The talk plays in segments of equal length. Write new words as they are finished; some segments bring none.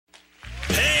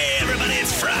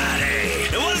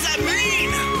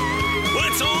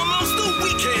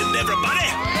everybody.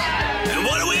 And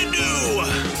what do we do?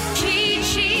 Cheat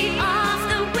sheet of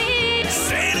the week.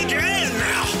 Say it again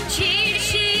now. Cheat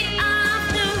sheet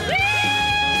of the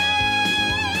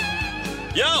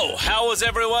week. Yo, how was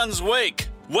everyone's week?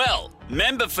 Well,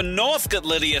 member for Northcote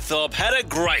Lydia Thorpe had a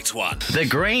great one. The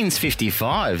Greens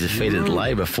 55 defeated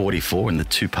Labor 44 in the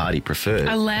two-party preferred.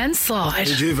 A landslide.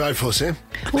 Did you vote for, Sam?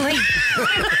 Well,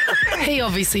 he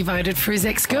obviously voted for his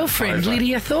ex-girlfriend,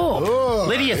 Lydia Thorpe. Oh,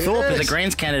 Lydia Thorpe is the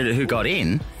Greens candidate who got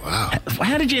in. Wow.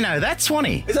 How did you know that,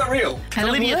 Swanee? Is that real? And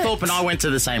it Lydia worked. Thorpe and I went to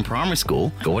the same primary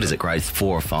school. God, what is it, grade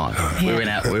 4 or 5? We went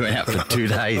out for 2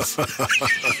 days.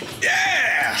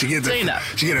 Yeah! Did you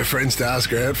get her friends to ask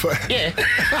her out for? Yeah.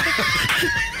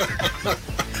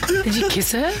 Did you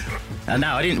kiss her?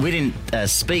 No, I didn't. We didn't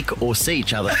speak or see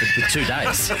each other for 2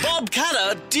 days. Bob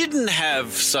Cutter didn't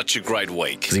have such a great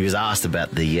week. He was asked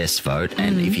about the yes vote,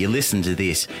 and if you listen to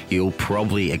this, you'll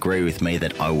probably agree with me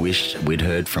that I wish we'd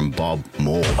heard from Bob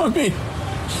more. I mean,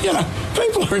 you know,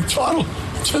 people are entitled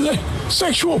to their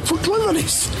sexual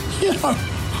proclivities. You know,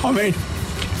 I mean,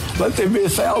 let there be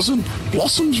 1,000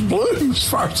 blossoms bloom as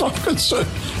far as I'm concerned.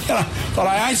 You know, but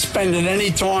I ain't spending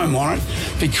any time on it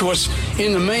because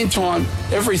in the meantime,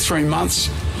 every 3 months,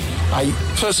 a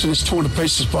person is torn to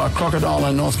pieces by a crocodile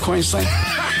in North Queensland.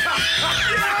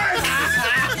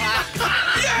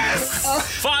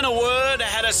 Final word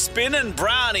had a spin and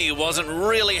Brownie wasn't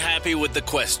really happy with the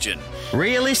question.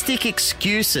 Realistic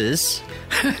excuses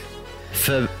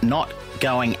for not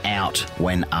going out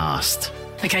when asked.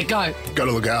 Okay, go. Got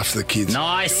to look after the kids.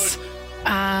 Nice.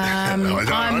 I don't want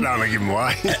to give them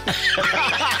away.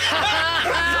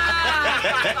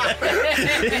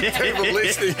 People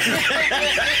listening.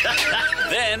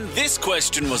 Then this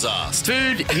question was asked.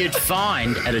 Food you'd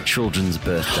find at a children's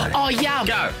birthday. Oh, yum.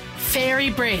 Go.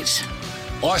 Fairy bread.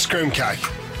 Ice cream cake.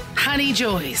 Honey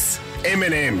joys.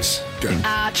 M&M's. Good.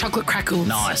 Chocolate crackles.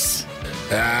 Nice.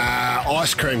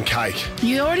 Ice cream cake.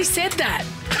 You already said that.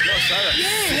 Jesus.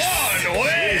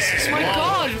 Oh, my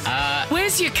God.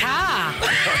 Where's your car?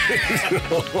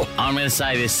 I'm going to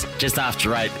say this just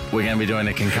after 8. We're going to be doing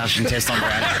a concussion test on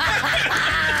Brownie.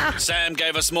 Sam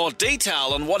gave us more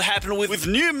detail on what happened with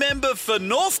new member for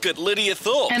Northcote, Lydia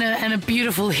Thorpe. And a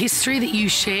beautiful history that you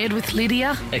shared with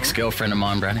Lydia. Ex-girlfriend of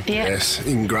mine, Brownie. Yeah. Yes,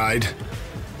 in grade.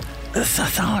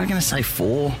 I'm going to say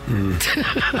 4,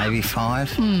 maybe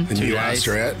 5. And 2 you days. asked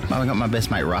her out? I got my best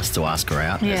mate Russ to ask her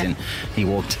out. Yeah. As in, he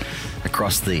walked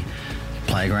across the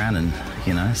playground and,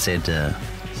 said,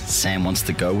 Sam wants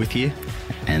to go with you.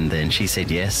 And then she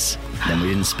said yes. Then we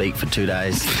didn't speak for 2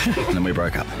 days. And then we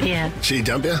broke up. Yeah. She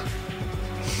dump you?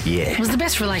 Yeah. It was the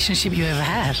best relationship you ever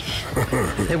had.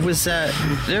 It was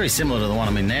very similar to the one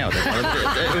I'm in now.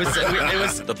 It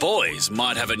was The boys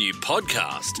might have a new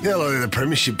podcast. Yeah, like the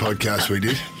Premiership podcast we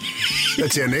did.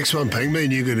 That's our next one, Peng. Me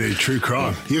and you're going to do true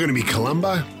crime. You're going to be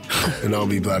Columbo, and I'll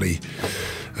be bloody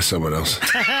someone else.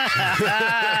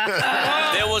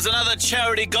 There was another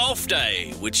charity golf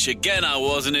day, which again I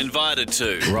wasn't invited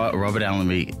to. Robert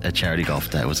Allenby charity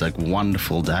golf day. It was a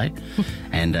wonderful day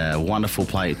and wonderful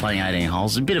playing 18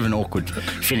 holes. A bit of an awkward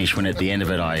finish when at the end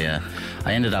of it I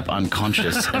ended up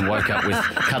unconscious and woke up with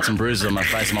cuts and bruises on my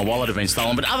face and my wallet had been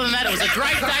stolen. But other than that, it was a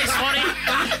great day, Swanee.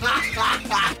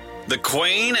 The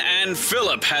Queen and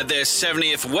Philip had their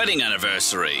 70th wedding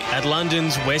anniversary. At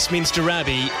London's Westminster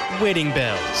Abbey, wedding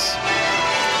bells.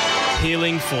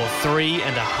 Pealing for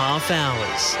 3.5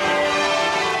 hours.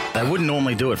 They wouldn't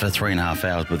normally do it for 3.5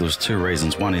 hours, but there was 2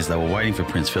 reasons. One is they were waiting for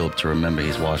Prince Philip to remember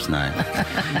his wife's name.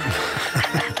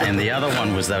 And the other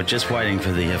one was they were just waiting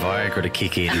for the Viagra to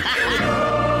kick in.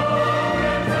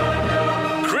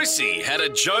 Chrissy had a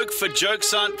joke for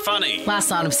Jokes Aren't Funny.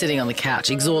 Last night I'm sitting on the couch,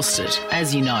 exhausted,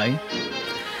 as you know.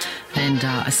 And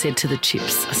I said to the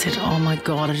chips, I said, oh my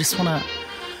God, I just want to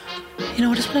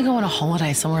go on a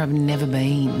holiday somewhere I've never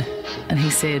been. And he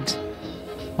said,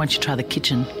 why don't you try the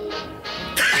kitchen?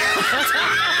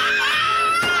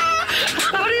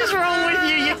 What is wrong with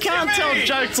you? You can't tell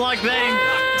jokes like that in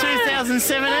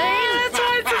 2017. That's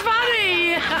why it's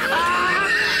funny.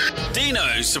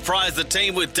 Dino surprised the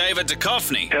team with David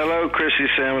Duchovny. Hello, Chrissy,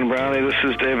 Sam and Brownie. This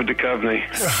is David Duchovny.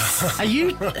 Are you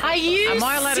Am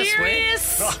I allowed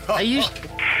serious? to swear?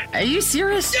 Are you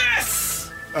serious? Yes!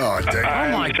 Oh,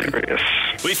 damn. I'm serious.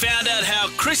 We found out how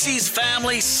Chrissy's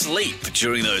family sleep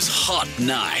during those hot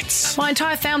nights. My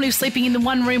entire family was sleeping in the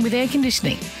one room with air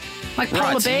conditioning. Like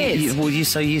polar bears.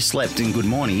 So you slept in Good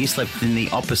Morning. You slept in the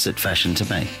opposite fashion to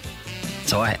me.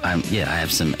 So I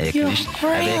have some air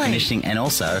conditioning, and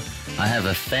also I have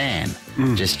a fan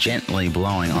just gently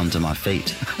blowing onto my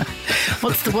feet.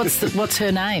 What's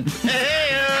her name?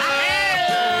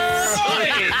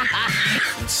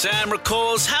 Sam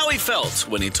recalls how he felt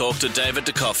when he talked to David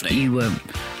Duchovny. You were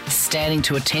standing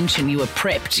to attention. You were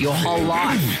prepped your whole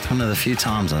life. One of the few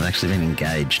times I've actually been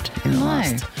engaged in the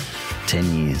last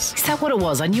 10 years. Is that what it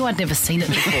was? I knew I'd never seen it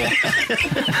before.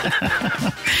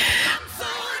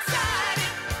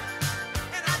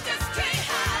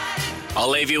 I'll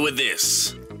leave you with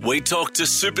this. We talked to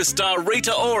superstar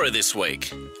Rita Ora this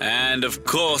week. And, of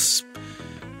course,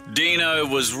 Dino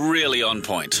was really on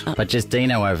point. But just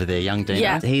Dino over there, young Dino.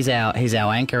 Yeah. He's our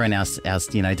anchor and our does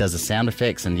the sound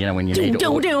effects and when you need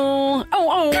That was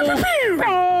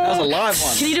a live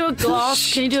one. Can you do a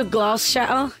glass? Can you do a glass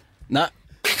shatter? No.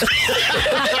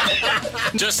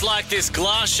 Just like this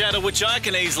glass shatter, which I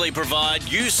can easily provide,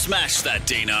 you smash that,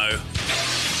 Dino.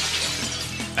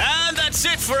 And that's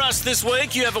it for us this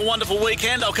week. You have a wonderful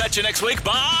weekend. I'll catch you next week.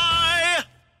 Bye!